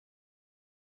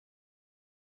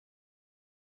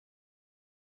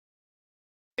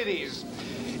Ladies,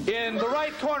 in the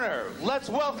right corner, let's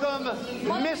welcome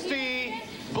Misty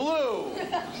Blue.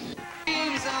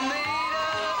 Dreams are made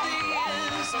of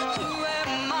these. Who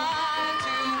am I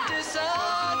to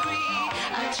disagree?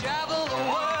 I travel the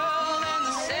world and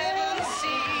the 7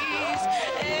 seas.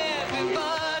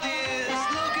 Everybody's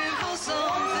looking for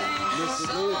something.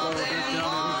 Some of them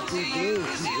want to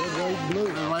use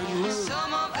you.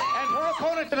 Some of them. And her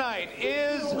opponent tonight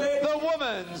is the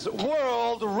Women's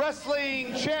World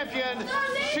Wrestling Champion.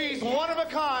 She's one of a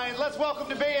kind. Let's welcome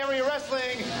to Bay Area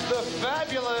Wrestling, the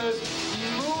fabulous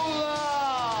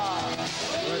Moolah.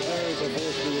 Right there is a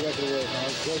horse to the record right now.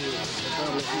 I'll tell you.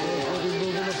 We'll be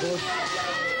moving the book.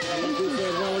 Like we said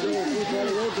a while ago, we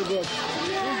probably wrote the book.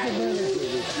 Who's the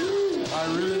manager? I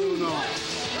really don't know.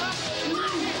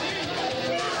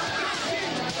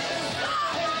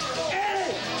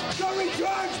 Hey! Don't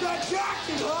recharge that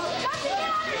jacket, huh?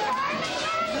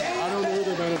 I don't know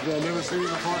either manager. I've never seen him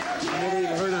before. I've never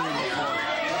even heard of him before.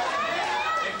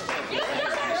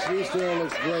 She still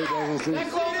looks great, doesn't she?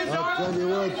 I'll tell you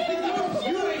what.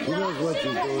 She knows what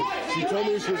she's doing. She told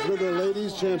me she's been the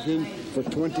ladies champion for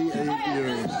 28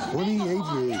 years. 28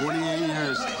 years? 28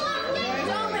 years.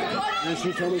 And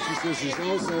she told me she's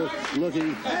also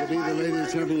looking to be the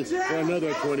ladies champion for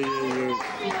another 28 years.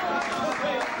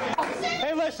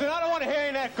 Hey, listen, I don't want to hear any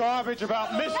of that garbage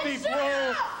about Misty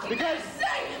Blue, because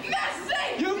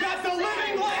you got the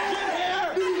living legend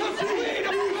here, the queen of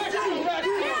professional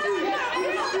wrestling.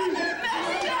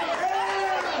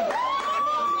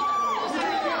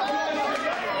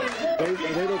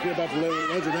 They don't care about the living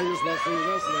legend, they just want to see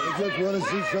wrestling. They just want to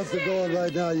see something going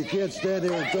right now. You can't stand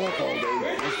there and talk all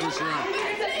day. That's for sure.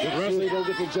 If wrestling don't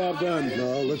get the job done.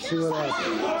 No, let's see what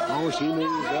happens. Oh, she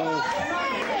moves well.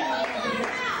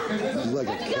 She's like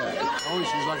a cat. Oh,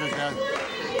 she's like a cat.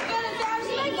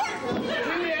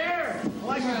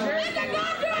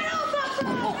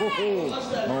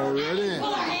 Oh, already?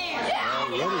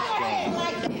 Already strong.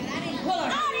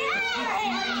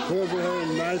 Pulls her hair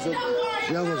nice.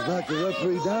 She almost knocked the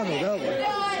referee down with that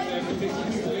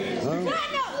one. Huh?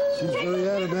 She's very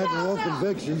adamant in her own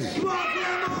convictions.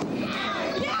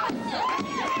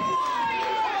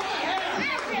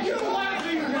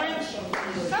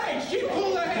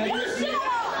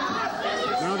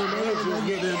 Now the manager's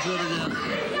getting into it again.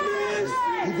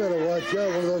 You better watch out.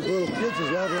 One of those little kids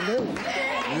is out on there.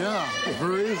 Yeah,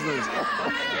 very easily.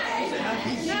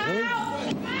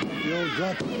 You don't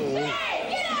drop the ball.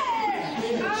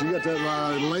 She got that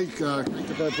lake kicked up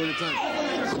pretty tight.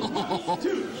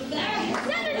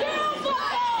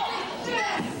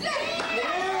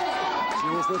 She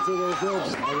almost went through those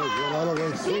ropes. I don't want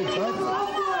to see it.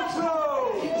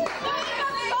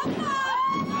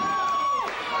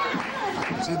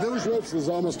 See, those ropes is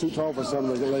almost too tall for some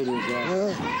of the ladies.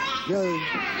 Yeah, really.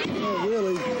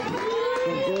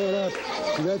 From going up,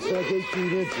 see, that's like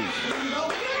 18 inches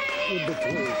in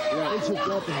between. Yeah. They should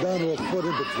drop them down to a foot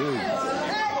in between.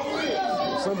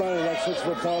 Somebody like 6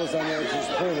 foot tall is on there, just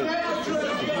pulling.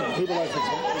 People like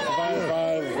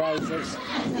 5'5", 5'6".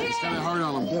 It's kind of hard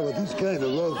on them. Yeah, but these kind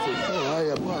of ropes are so high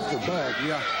up off the back.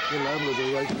 Yeah. They're liable to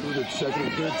go right through the second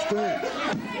and third string.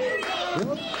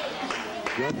 Yep.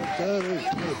 Drop it down, it's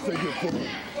going to figure 4.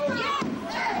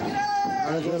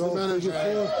 And then all figure 4.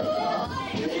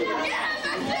 Get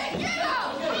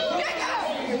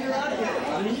out!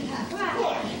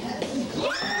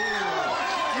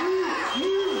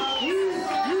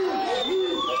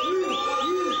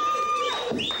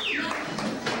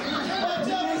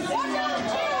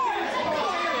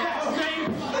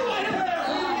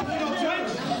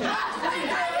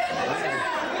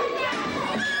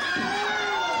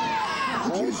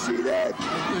 Did you see that?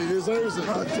 He deserves it.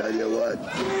 I'll tell you what.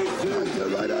 Get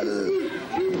right out of there.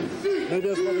 Maybe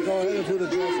that's what we call headed to the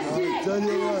dress. I'll tell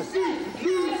you what.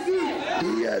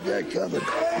 He had that coming.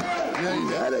 Yeah, he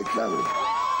had it coming.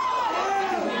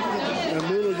 And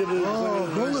Moolah did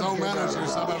his own manager,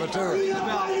 some of it too.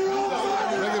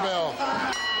 Ring a bell.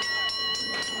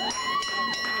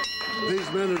 These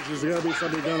managers, there got to be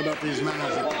something done about these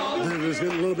managers. They're just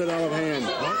getting a little bit out of hand.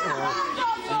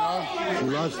 You know? She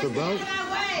lost the belt.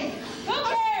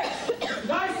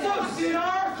 Nice stuff,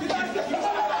 CR!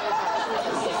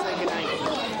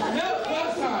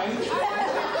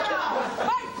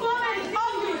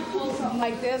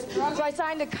 Like this, so I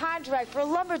signed a contract for a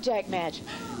lumberjack match.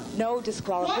 No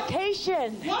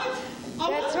disqualification. What?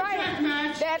 That's right.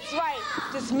 Match? That's right.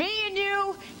 Just me and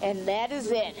you, and that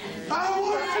is it.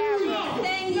 Forever.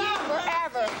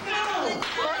 Forever.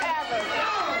 Forever.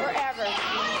 Forever.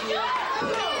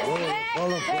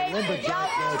 All of the lumberjack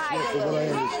match, from what I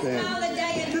understand.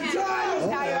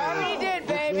 I already did,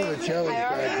 baby. the challenge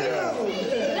back there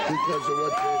because of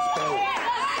what transpired.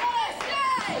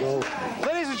 So,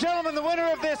 Ladies and gentlemen, the winner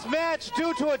of this match,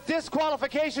 due to a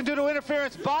disqualification due to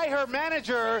interference by her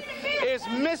manager, is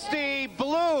Misty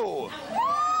Blue.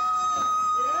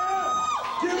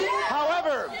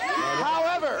 However,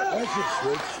 that's a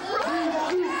switch.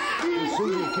 You see,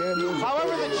 you can't use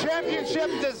the championship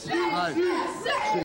does.